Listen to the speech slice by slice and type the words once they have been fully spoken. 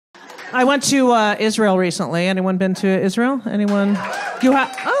I went to Israel recently. Anyone been to Israel? Anyone? You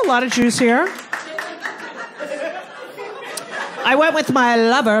have? Oh, a lot of Jews here. I went with my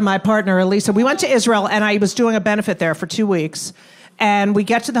lover, my partner, Elisa. We went to Israel, and I was doing a benefit there for 2 weeks. And we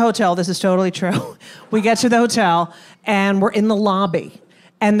get to the hotel. This is totally true. We get to the hotel, and we're in the lobby.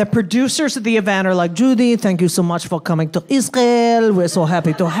 And the producers of the event are like, Judy, thank you so much for coming to Israel. We're so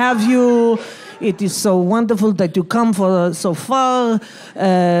happy to have you. It is so wonderful that you come so far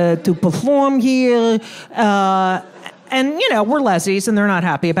to perform here. And, you know, we're lesbies, and they're not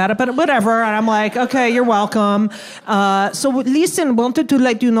happy about it, but whatever. And I'm like, okay, you're welcome. So listen, wanted to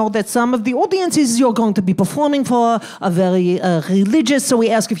let you know that some of the audiences you're going to be performing for are very religious, so we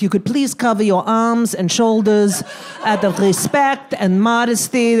ask if you could please cover your arms and shoulders out of respect and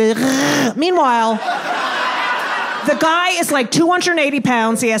modesty. Meanwhile, the guy is like 280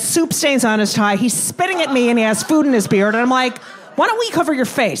 pounds. He has soup stains on his tie. He's spitting at me, and he has food in his beard. And I'm like, why don't we cover your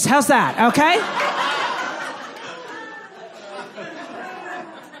face? How's that, okay?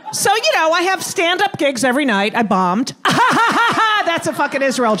 So, you know, I have stand-up gigs every night. I bombed. That's a fucking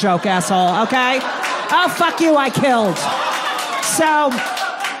Israel joke, asshole, okay? Oh, fuck you, I killed. So,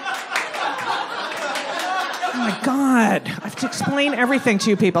 oh my God, I have to explain everything to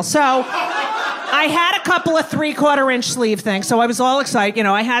you people. So, I had a couple of 3/4-inch sleeve things, so I was all excited. You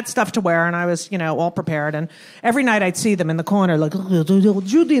know, I had stuff to wear, and I was, you know, all prepared. And every night I'd see them in the corner, like,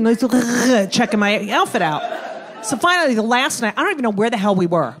 Judy, checking my outfit out. So finally, the last night, I don't even know where the hell we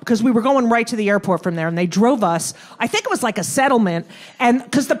were, because we were going right to the airport from there, and they drove us. I think it was like a settlement, and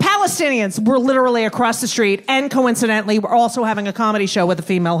because the Palestinians were literally across the street, and coincidentally, were also having a comedy show with a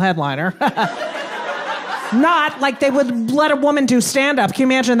female headliner. Not like they would let a woman do stand-up. Can you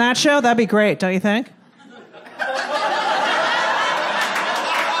imagine that show? That'd be great, don't you think?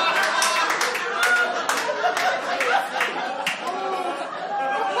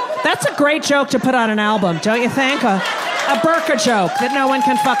 That's a great joke to put on an album, don't you think? A burqa joke that no one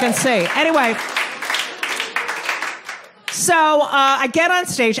can fucking see. Anyway, so I get on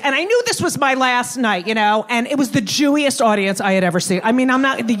stage, and I knew this was my last night, you know, and it was the Jewiest audience I had ever seen. I mean, I'm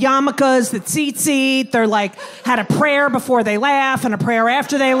not the yarmulkes, the tzitzit, they're like, had a prayer before they laugh and a prayer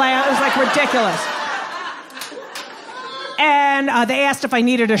after they laugh. It was like ridiculous. And they asked if I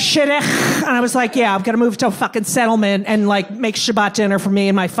needed a shidduch, and I was like, yeah, I'm going to move to a fucking settlement and, like, make Shabbat dinner for me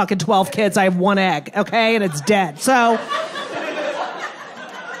and my fucking 12 kids. I have one egg, okay? And it's dead. So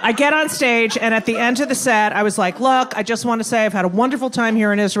I get on stage, and at the end of the set, I was like, look, I just want to say I've had a wonderful time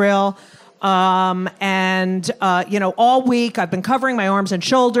here in Israel. You know, all week I've been covering my arms and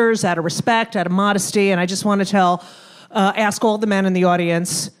shoulders out of respect, out of modesty, and I just want to ask all the men in the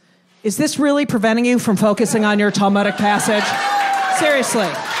audience, is this really preventing you from focusing on your Talmudic passage? Seriously.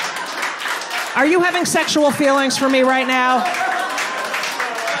 Are you having sexual feelings for me right now?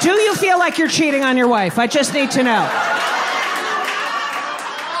 Do you feel like you're cheating on your wife? I just need to know.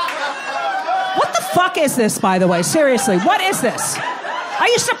 What the fuck is this, by the way? Seriously, what is this? I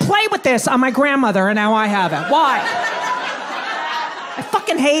used to play with this on my grandmother, and now I have it. Why? I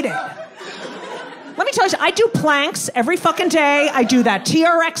fucking hate it. Let me tell you, I do planks every fucking day. I do that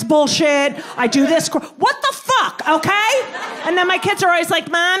TRX bullshit. I do this. What the fuck, okay? And then my kids are always like,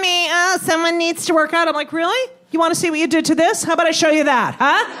 Mommy, someone needs to work out. I'm like, really? You want to see what you did to this? How about I show you that,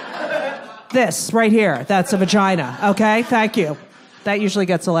 huh? This right here. That's a vagina, okay? Thank you. That usually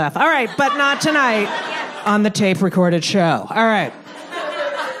gets a laugh. All right, but not tonight on the tape-recorded show. All right.